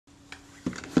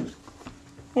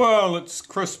Well, it's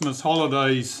Christmas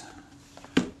holidays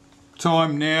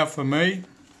time now for me.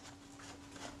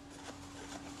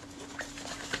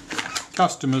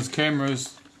 Customers'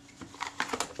 cameras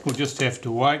will just have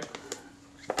to wait.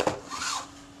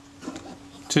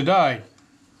 Today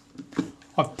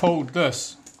I've pulled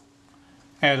this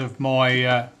out of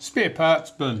my spare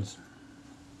parts bins.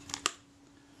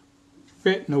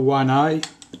 Retina Ia,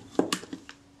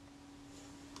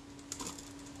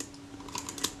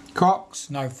 Cox,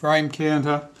 no frame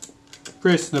counter,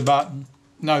 press the button,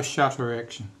 no shutter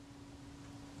action.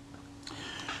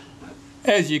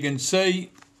 As you can see,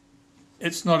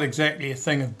 it's not exactly a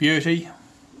thing of beauty,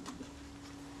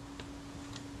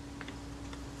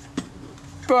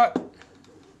 but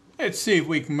let's see if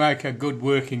we can make a good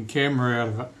working camera out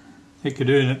of it. It could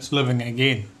earn its living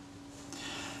again.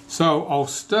 So I'll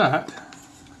start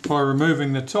by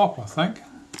removing the top, I think.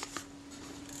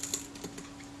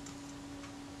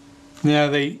 Now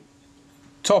the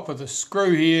top of the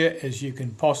screw here, as you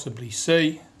can possibly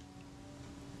see,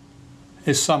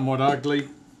 is somewhat ugly.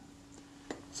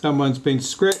 Someone's been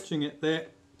scratching at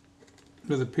that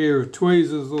with a pair of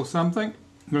tweezers or something,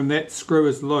 and that screw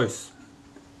is loose.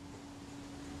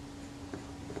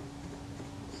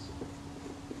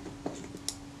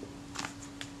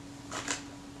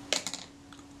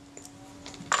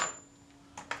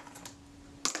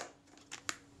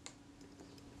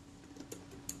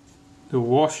 The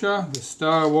washer, the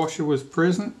star washer, was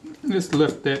present. Let's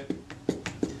lift that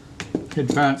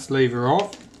advanced lever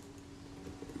off.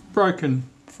 Broken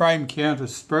frame counter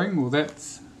spring, well,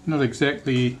 that's not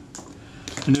exactly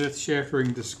an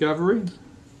earth-shattering discovery.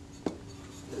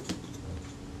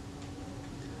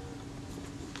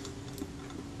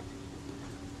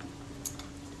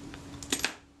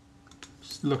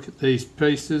 Just look at these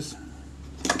pieces.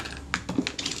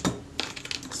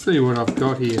 See what I've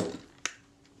got here.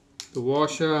 The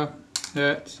washer,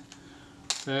 that.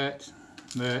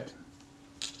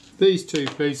 These two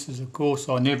pieces, of course,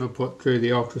 I never put through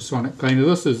the ultrasonic cleaner.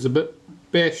 This is a bit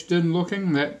bashed in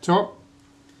looking, that top.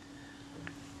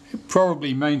 It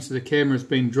probably means the camera's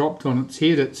been dropped on its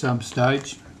head at some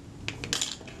stage.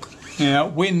 Now,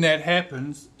 when that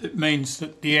happens, it means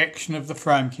that the action of the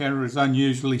frame counter is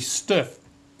unusually stiff.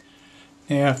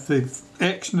 Now, if the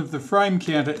action of the frame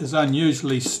counter is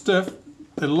unusually stiff,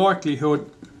 the likelihood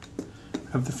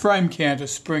of the frame counter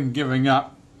spring giving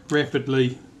up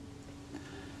rapidly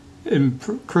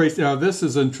increase. Now this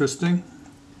is interesting.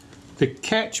 The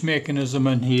catch mechanism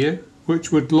in here,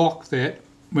 which would lock that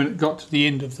when it got to the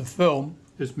end of the film,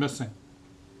 is missing.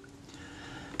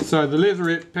 So the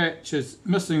leatherette patch is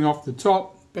missing off the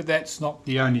top, but that's not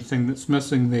the only thing that's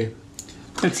missing there.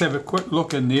 Let's have a quick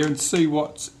look in there and see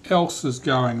what else is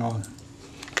going on.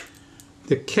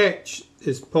 The catch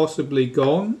is possibly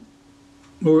gone,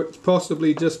 or it's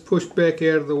possibly just pushed back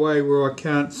out of the way where I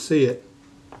can't see it.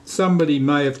 Somebody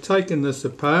may have taken this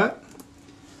apart,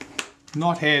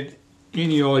 not had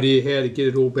any idea how to get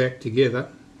it all back together,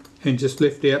 and just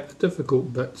left out the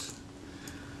difficult bits,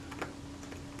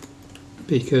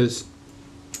 because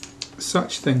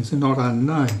such things are not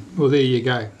unknown. Well, there you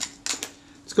go.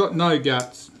 It's got no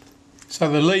guts.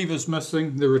 So the lever's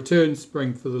missing, the return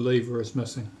spring for the lever is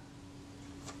missing.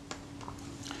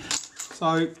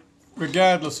 So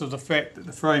regardless of the fact that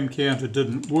the frame counter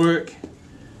didn't work,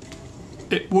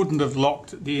 it wouldn't have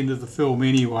locked at the end of the film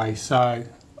anyway, so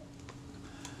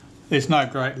there's no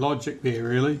great logic there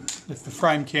really. If the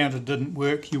frame counter didn't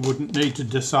work, you wouldn't need to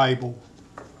disable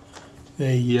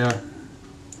the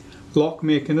lock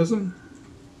mechanism.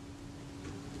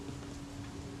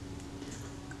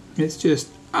 Let's just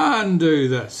undo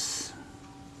this.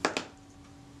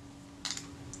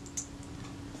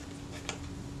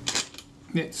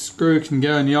 That screw can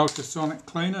go in the ultrasonic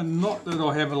cleaner. Not that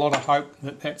I have a lot of hope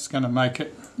that that's going to make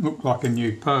it look like a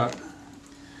new part.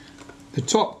 The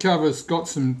top cover's got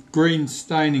some green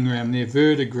staining around there,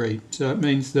 verdigris, so it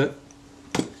means that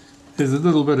there's a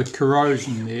little bit of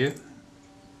corrosion there.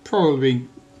 Probably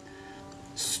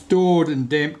stored in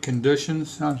damp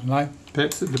conditions, I don't know,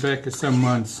 perhaps at the back of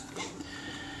someone's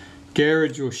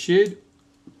garage or shed.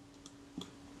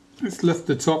 Let's lift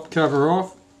the top cover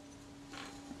off.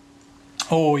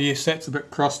 Oh yes, that's a bit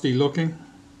crusty looking,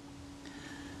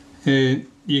 and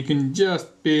you can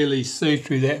just barely see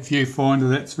through that viewfinder.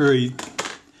 That's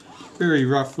very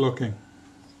rough looking.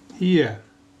 Here,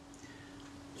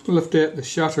 lift out the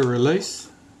shutter release.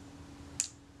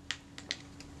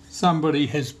 Somebody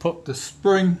has put the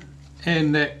spring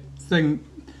and that thing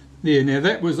there. Now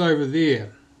that was over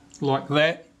there like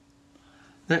that.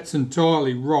 That's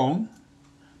entirely wrong.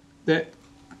 That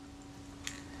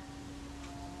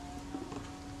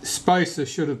spacer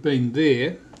should have been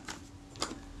there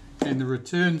and the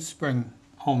return spring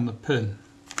on the pin.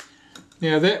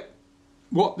 Now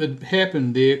what had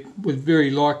happened there would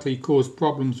very likely cause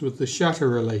problems with the shutter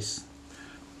release.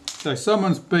 So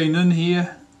someone's been in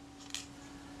here,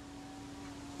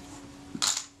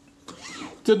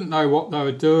 didn't know what they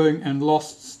were doing and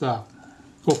lost stuff,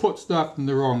 or put stuff in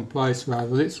the wrong place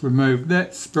rather. Let's remove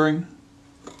that spring.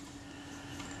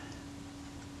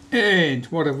 And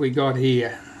what have we got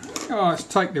here? Oh, let's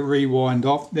take the rewind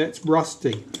off. That's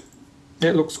rusty.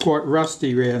 That looks quite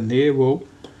rusty around there. Well,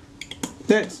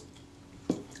 that's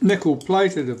nickel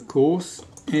plated, of course,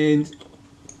 and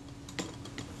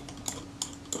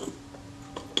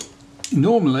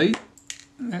normally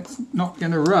that's not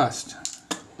going to rust.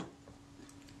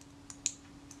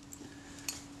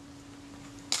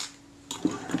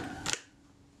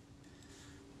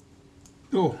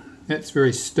 Oh, that's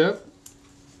very stiff.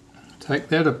 Take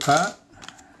that apart.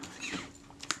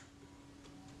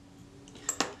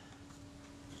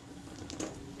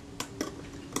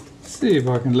 See if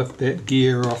I can lift that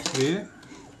gear off there.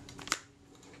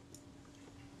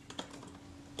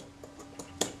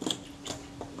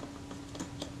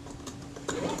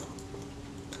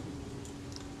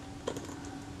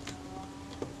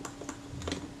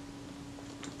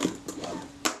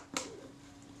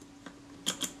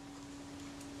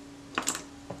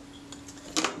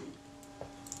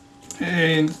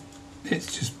 And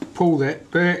let's just pull that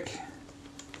back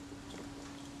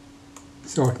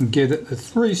so I can get at the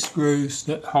 3 screws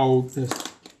that hold this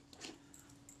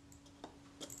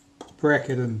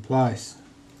bracket in place.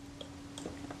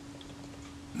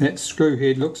 That screw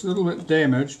head looks a little bit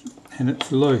damaged and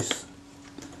it's loose.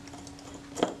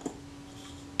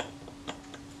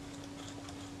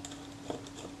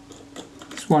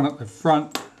 This one at the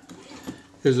front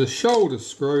is a shoulder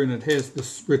screw and it has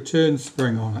this return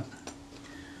spring on it,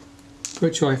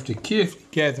 which I have to carefully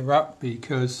gather up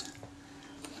because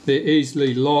they're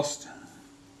easily lost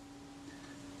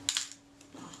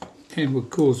and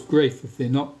would cause grief if they're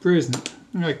not present.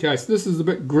 Okay, so this is a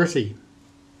bit gritty.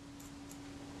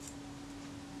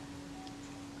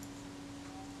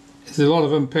 There's a lot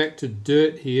of impacted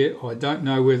dirt here. I don't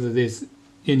know whether there's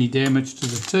any damage to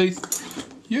the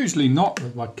teeth. Usually not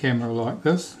with my camera like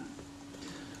this.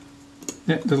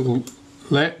 That little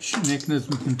latch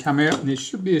mechanism can come out and there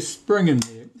should be a spring in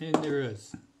there, and there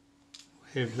is.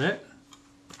 We'll have that.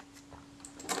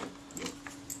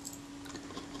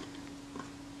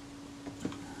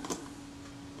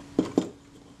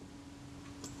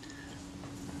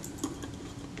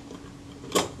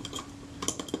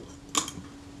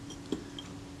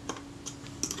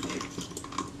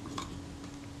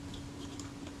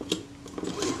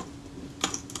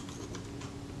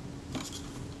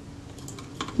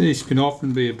 These can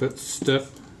often be a bit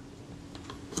stiff.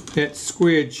 That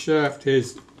squared shaft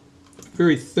has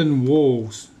very thin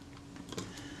walls.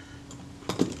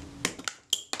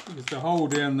 Because the hole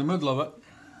down the middle of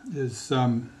it is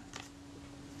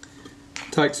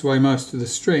takes away most of the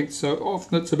strength, so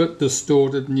often it's a bit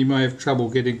distorted and you may have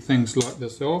trouble getting things like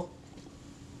this off.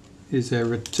 Here's our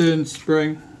return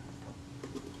spring,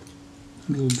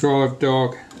 little drive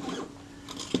dog,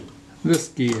 this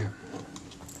gear.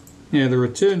 Now the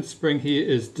return spring here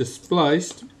is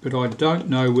displaced, but I don't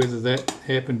know whether that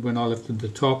happened when I lifted the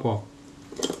top off.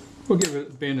 We'll give it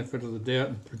the benefit of the doubt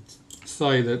and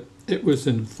say that it was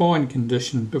in fine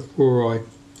condition before I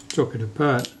took it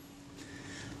apart.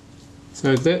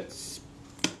 So that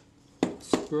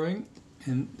spring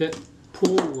and that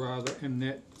pawl rather and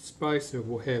that spacer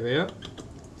will have out.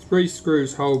 3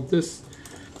 screws hold this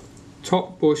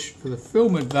top bush for the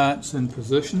film advance in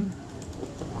position.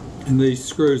 And these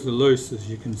screws are loose, as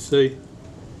you can see.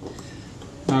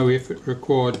 No effort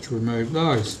required to remove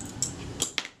those.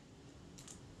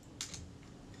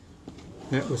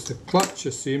 That was the clutch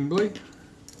assembly.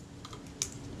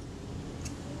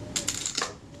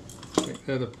 Take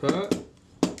that apart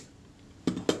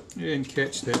and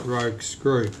catch that rogue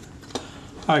screw.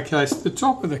 Okay, so the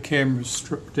top of the camera is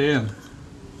stripped down.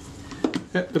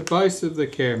 At the base of the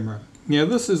camera. Now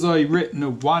this is a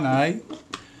Retina Ia.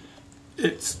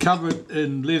 It's covered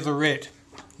in leatherette,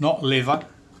 not leather.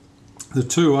 The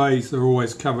 2As are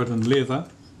always covered in leather.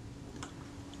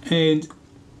 And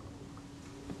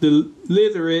the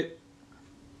leatherette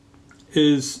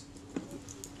is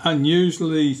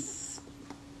unusually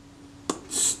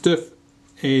stiff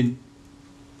and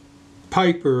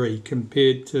papery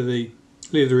compared to the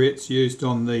leatherettes used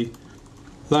on the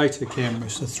later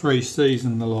cameras, the 3Cs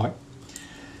and the like.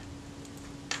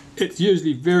 It's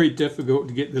usually very difficult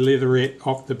to get the leatherette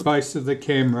off the base of the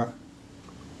camera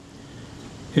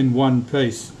in one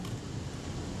piece.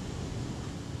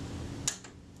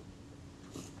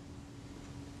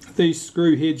 these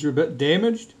screw heads are a bit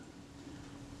damaged.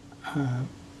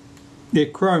 They're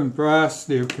chrome brass,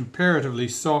 they're comparatively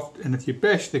soft, and if you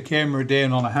bash the camera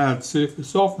down on a hard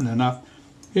surface often enough,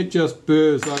 it just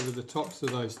burrs over the tops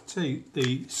of those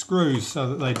the screws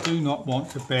so that they do not want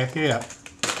to back out.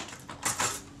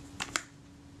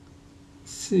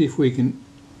 Let's see if we can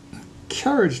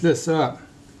encourage this up.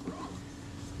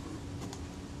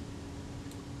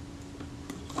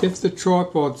 If the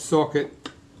tripod socket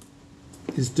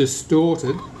is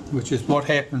distorted, which is what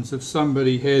happens if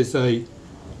somebody has a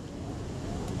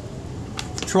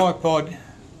tripod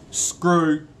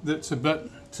screw that's a bit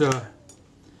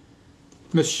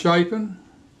misshapen,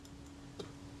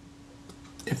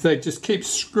 if they just keep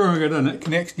screwing it in, it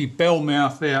can actually bell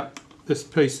mouth out this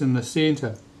piece in the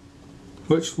centre,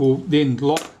 which will then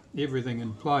lock everything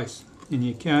in place and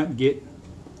you can't get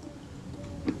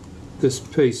this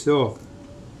piece off.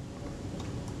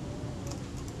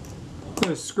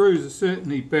 Those screws are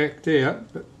certainly backed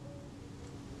out, but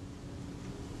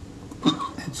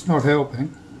it's not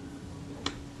helping.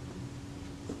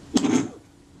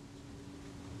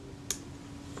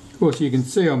 Of course, you can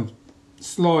see I'm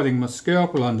sliding my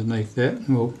scalpel underneath that.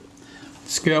 Well,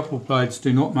 scalpel blades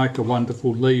do not make a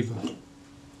wonderful lever.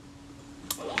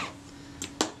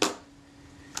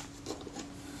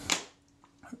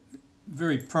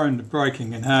 Very prone to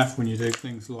breaking in half when you do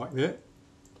things like that.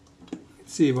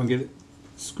 Let's see if I can get a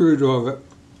screwdriver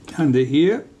under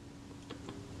here.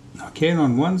 I can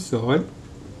on one side.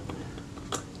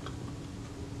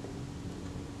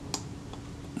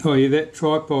 Oh yeah, that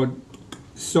tripod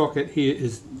socket here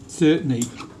is certainly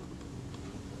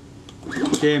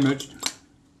damaged.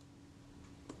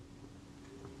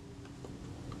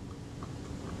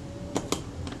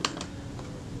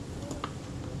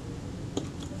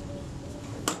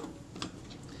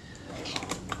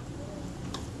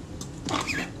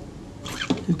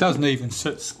 It doesn't even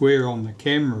sit square on the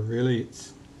camera really.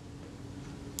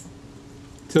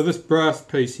 So this brass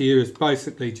piece here is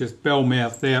basically just bell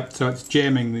mouthed out, so it's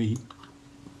jamming the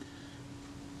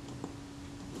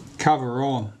cover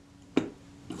on.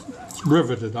 It's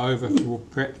riveted over for all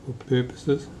practical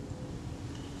purposes.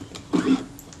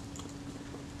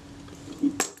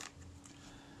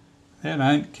 That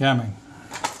ain't coming.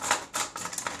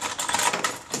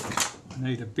 I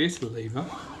need a better lever.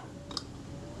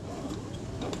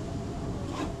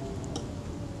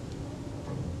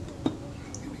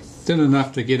 Thin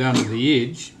enough to get under the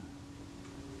edge,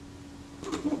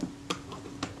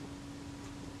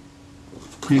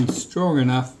 and strong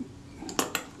enough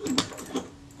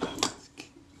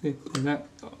that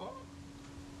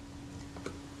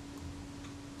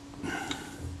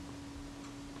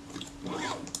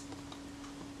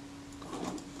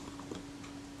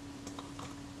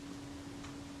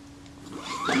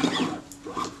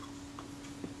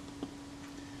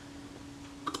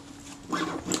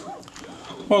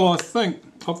well, I think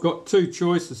I've got two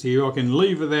choices here. I can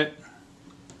lever that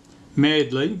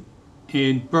madly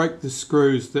and break the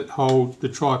screws that hold the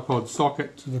tripod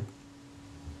socket to the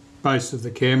base of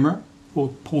the camera, or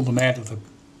pull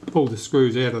the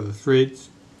screws out of the threads.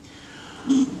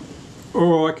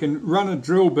 Or I can run a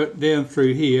drill bit down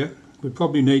through here. Would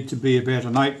probably need to be about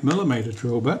an 8mm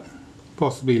drill bit,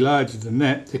 possibly larger than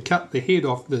that, to cut the head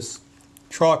off this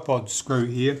tripod screw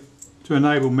here to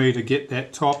enable me to get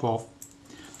that top off.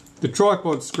 The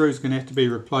tripod screw is going to have to be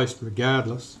replaced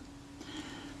regardless.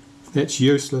 That's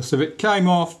useless. If it came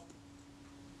off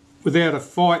without a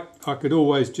fight, I could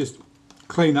always just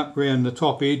clean up around the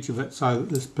top edge of it so that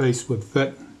this piece would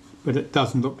fit, but it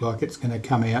doesn't look like it's going to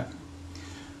come out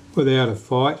without a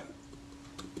fight.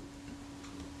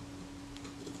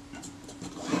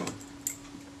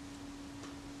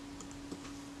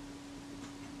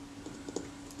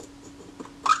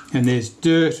 And there's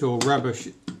dirt or rubbish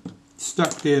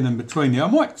stuck down in between there. I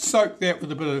might soak that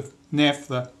with a bit of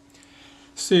naphtha,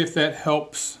 see if that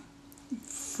helps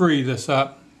free this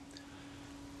up.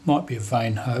 Might be a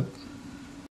vain hope.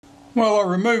 Well, I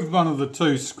removed one of the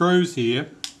two screws here.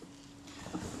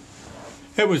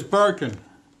 It was broken.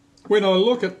 When I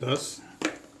look at this,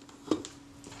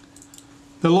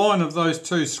 the line of those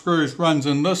two screws runs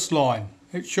in this line.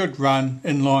 It should run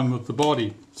in line with the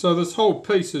body. So this whole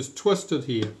piece is twisted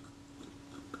here.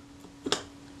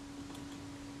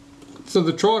 So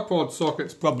the tripod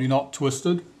socket's probably not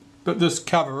twisted, but this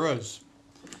cover is.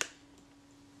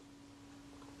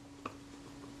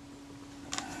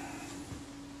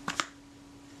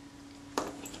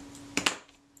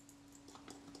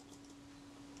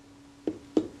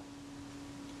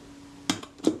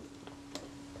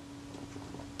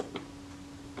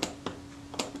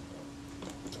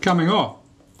 Coming off.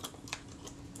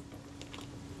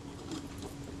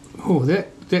 Oh,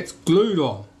 that's glued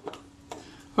on.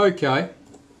 Okay.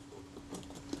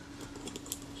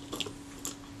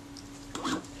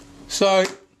 So,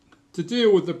 to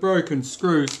deal with the broken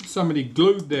screws, somebody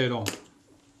glued that on.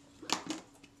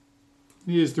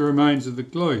 Here's the remains of the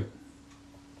glue.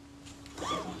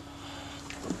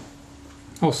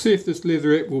 I'll see if this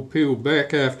leatherette will peel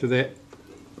back after that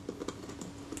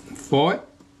fight.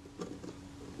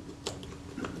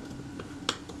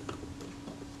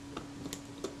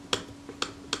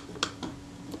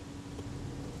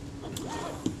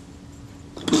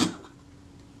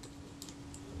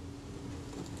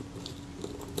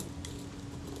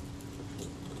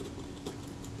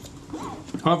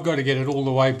 I've got to get it all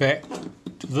the way back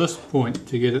to this point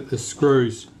to get at the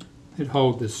screws that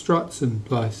hold the struts in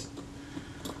place.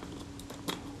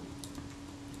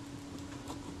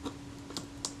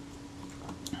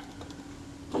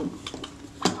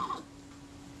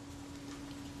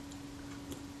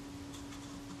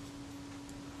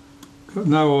 Got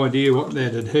no idea what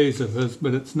that adhesive is,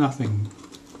 but it's nothing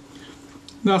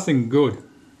good.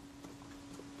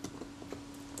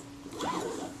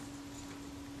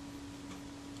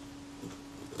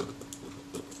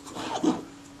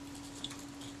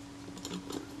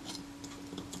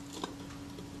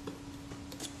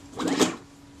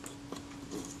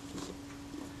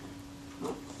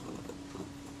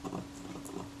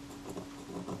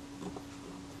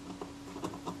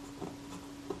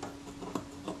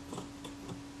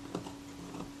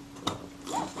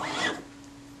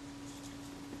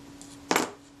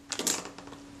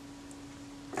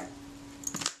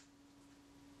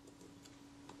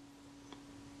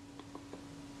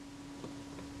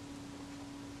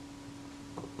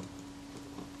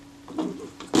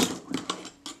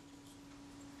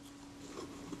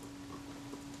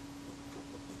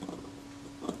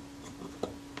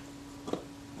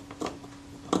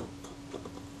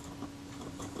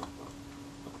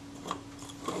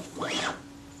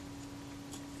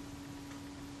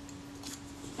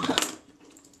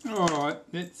 Alright,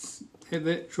 let's have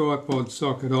that tripod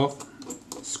socket off.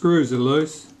 Screws are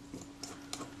loose.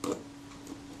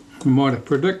 I might have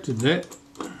predicted that.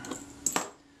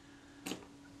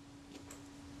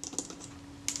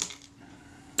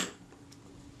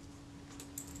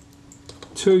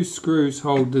 Two screws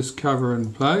hold this cover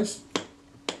in place.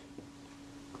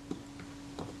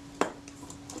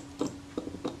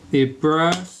 They're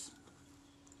brass,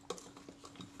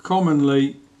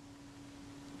 commonly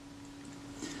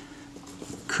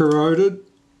corroded,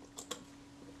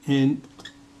 and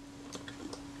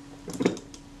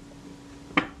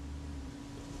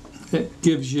that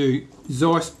gives you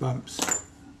Zeiss bumps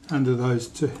under those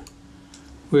two,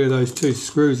 where those two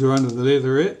screws are under the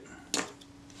leatherette.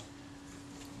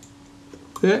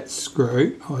 That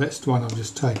screw, oh that's the one I've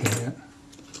just taken out.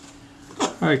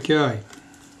 Okay.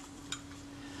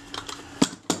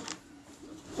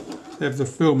 Have the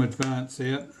film advance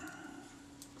out.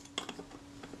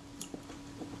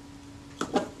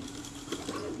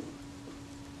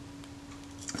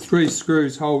 Three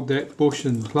screws hold that bush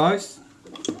in place.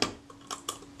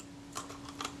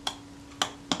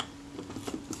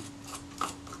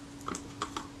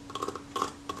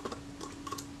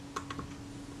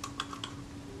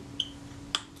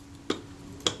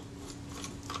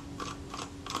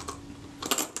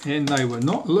 And they were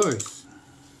not loose.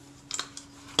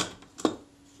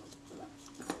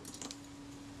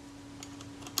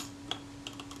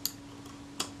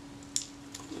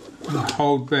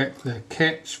 Hold back the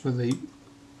catch for the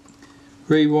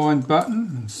rewind button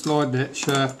and slide that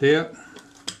shaft out.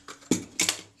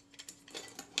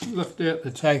 Lift out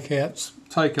the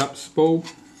take-up spool.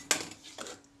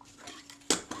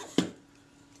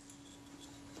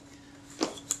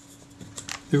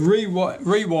 The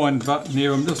rewind button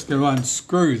here, I'm just going to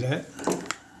unscrew that.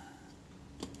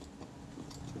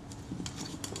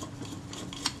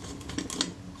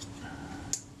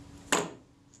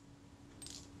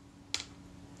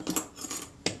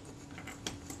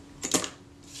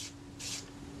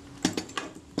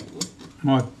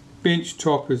 My bench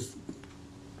top is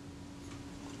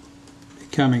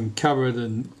becoming covered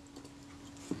in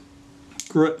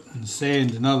grit and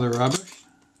sand and other rubbish.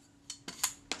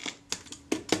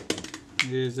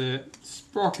 There's a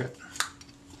sprocket.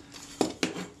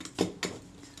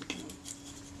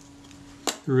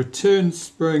 The return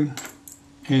spring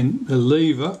and the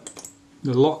lever,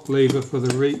 the lock lever for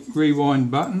the rewind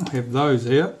button, have those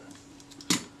out.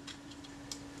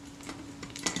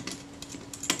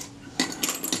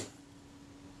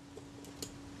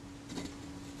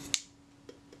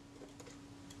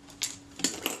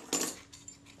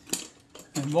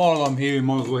 And while I'm here, you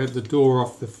might as well have the door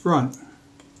off the front.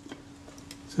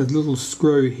 So the little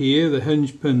screw here, the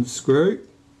hinge pin screw.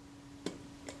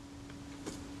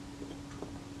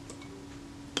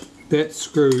 That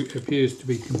screw appears to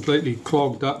be completely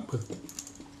clogged up with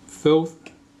filth.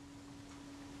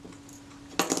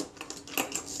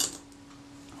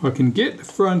 I can get the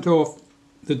front off,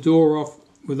 the door off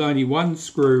with only one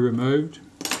screw removed.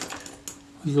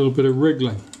 A little bit of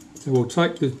wriggling. So we'll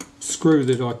take the screw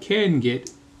that I can get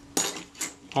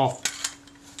off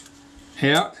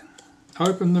out,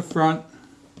 open the front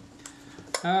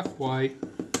halfway,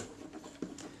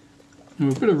 and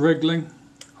with a bit of wriggling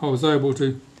I was able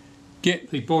to get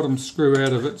the bottom screw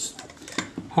out of its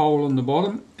hole in the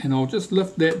bottom, and I'll just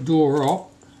lift that door off.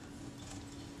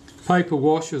 Paper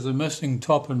washers are missing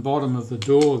top and bottom of the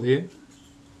door there.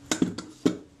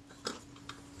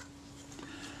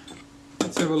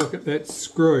 Let's have a look at that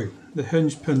screw, the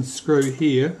hinge pin screw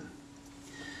here.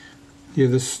 Yeah,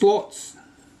 the slots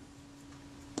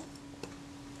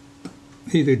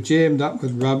either jammed up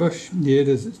with rubbish. Yeah, it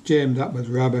is, it's jammed up with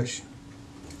rubbish.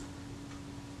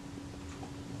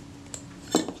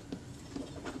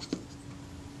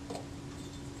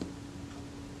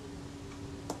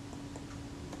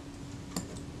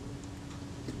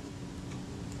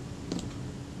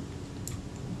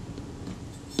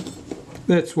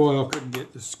 That's why I couldn't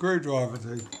get the screwdriver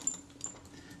to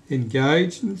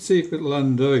engage. Let's see if it'll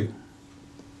undo.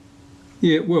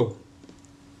 Yeah, it will.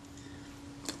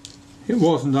 It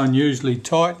wasn't unusually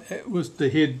tight. It was the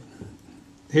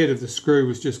head of the screw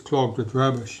was just clogged with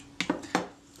rubbish.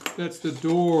 That's the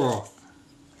door off.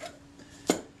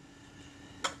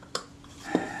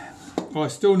 I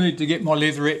still need to get my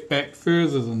leatherette back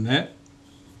further than that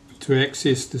to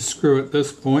access the screw at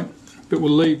this point, but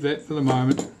we'll leave that for the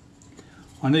moment.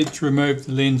 I need to remove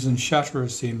the lens and shutter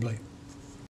assembly.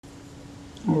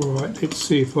 Alright, let's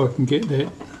see if I can get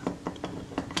that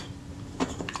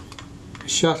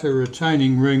shutter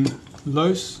retaining ring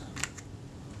loose.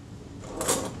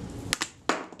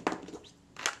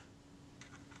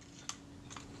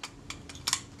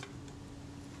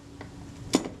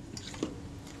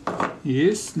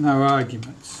 Yes, no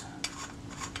arguments.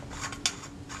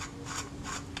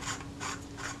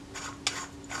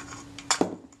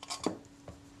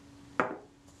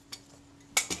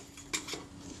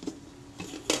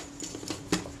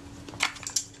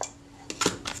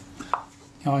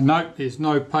 I note there's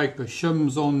no paper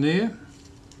shims on there.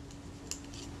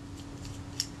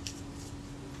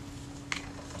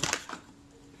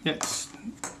 That's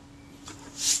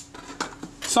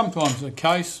sometimes the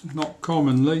case, not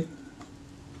commonly.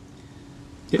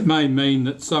 It may mean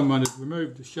that someone had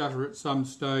removed the shutter at some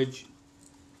stage,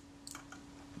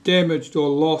 damaged or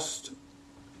lost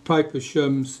paper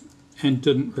shims and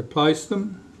didn't replace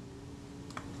them.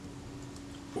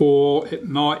 Or it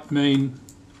might mean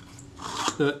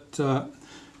that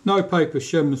no paper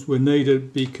shims were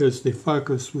needed because the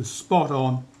focus was spot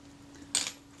on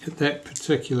at that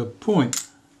particular point.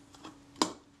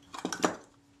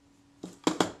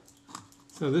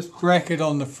 So this bracket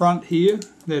on the front here,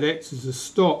 that acts as a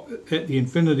stop at the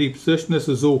infinity position. This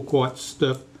is all quite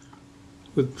stiff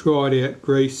with dried out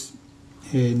grease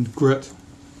and grit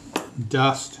and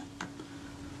dust.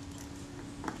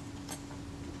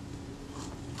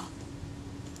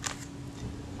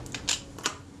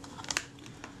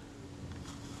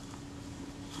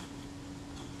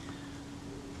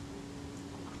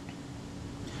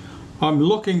 I'm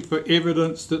looking for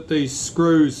evidence that these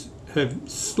screws have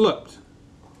slipped,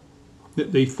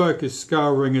 that the focus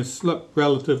scale ring has slipped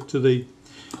relative to the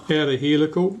outer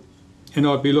helical, and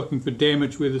I'd be looking for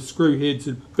damage where the screw heads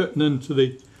had bitten into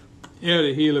the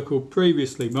outer helical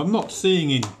previously, but I'm not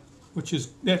seeing any,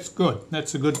 that's good,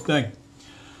 that's a good thing.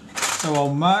 So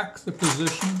I'll mark the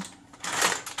position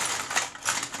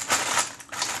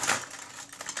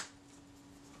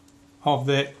of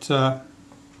that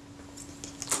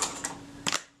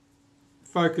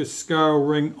focus scale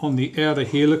ring on the outer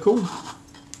helical.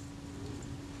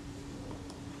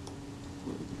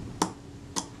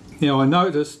 Now I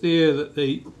notice there that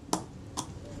the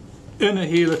inner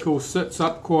helical sits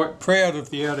up quite proud of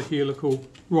the outer helical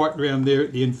right round there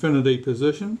at the infinity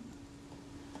position.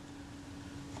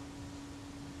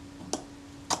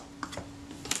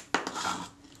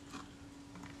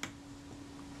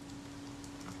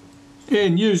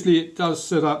 And usually it does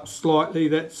sit up slightly,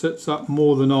 that sits up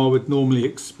more than I would normally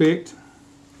expect.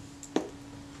 So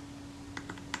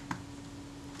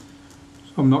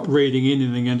I'm not reading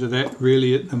anything into that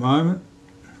really at the moment.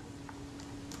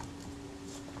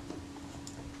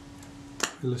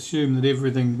 We'll assume that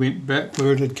everything went back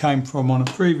where it had came from on a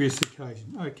previous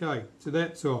occasion. Okay, so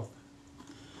that's off.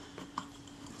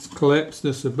 Let's collapse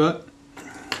this a bit.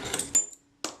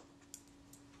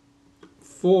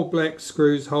 4 black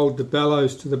screws hold the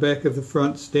bellows to the back of the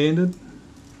front standard.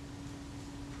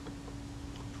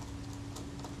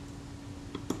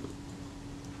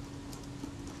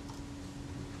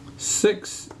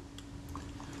 Six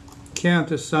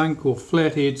countersunk or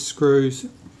flathead screws,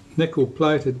 nickel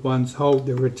plated ones, hold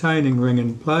the retaining ring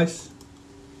in place.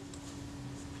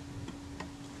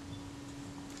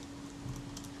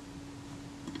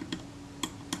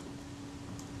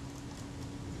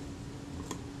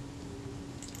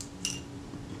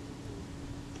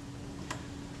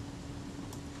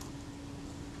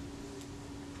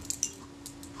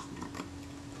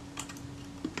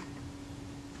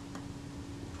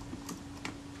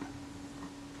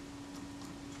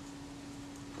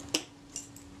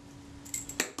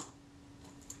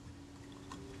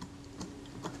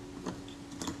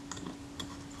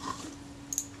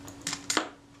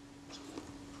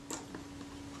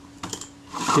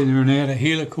 Then an outer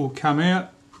helical come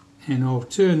out, and I'll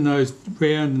turn those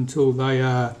round until they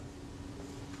are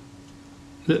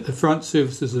that the front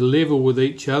surfaces are level with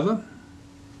each other,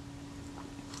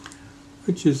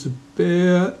 which is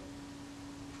about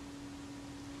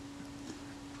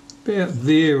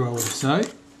there, I would say.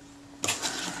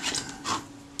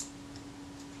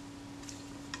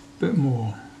 Bit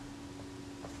more.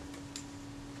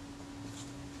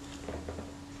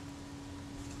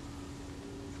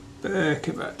 Back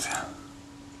a bit.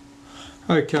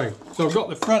 Okay, so I've got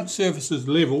the front surfaces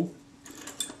level.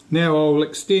 Now I'll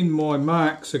extend my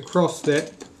marks across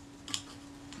that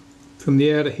from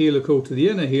the outer helical to the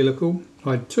inner helical.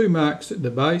 I had 2 marks at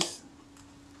the base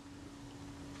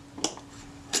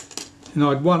and I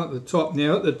had 1 at the top.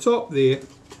 Now at the top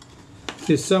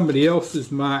there's somebody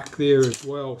else's mark there as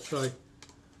well, so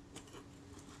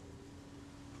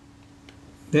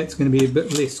that's going to be a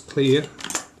bit less clear.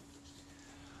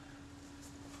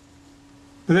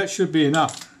 But that should be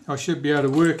enough. I should be able to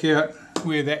work out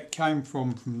where that came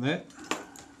from that.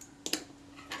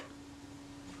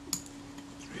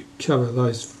 Cover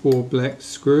those 4 black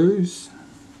screws.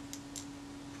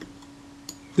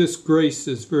 This grease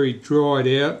is very dried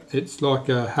out. It's like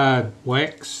a hard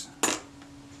wax.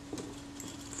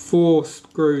 4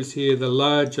 screws here, the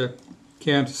larger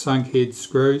countersunk head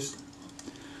screws,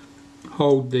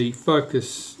 hold the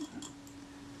focus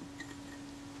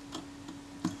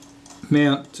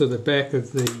mount to the back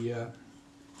of the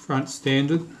front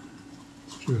standard.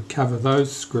 We'll cover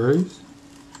those screws.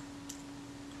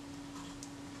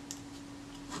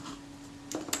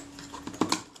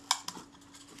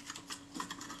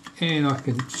 And I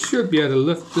should be able to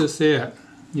lift this out.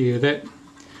 Yeah, that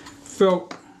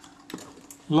felt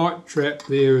light trap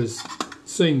there has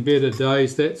seen better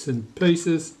days. That's in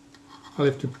pieces. I'll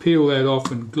have to peel that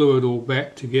off and glue it all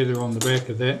back together on the back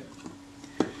of that.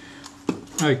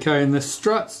 Okay, and the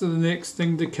struts are the next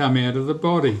thing to come out of the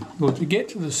body. Well, to get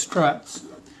to the struts,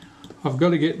 I've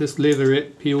got to get this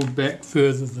leatherette peeled back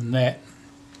further than that.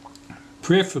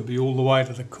 Preferably all the way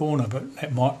to the corner, but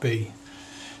that might be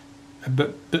a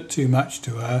bit too much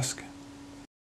to ask.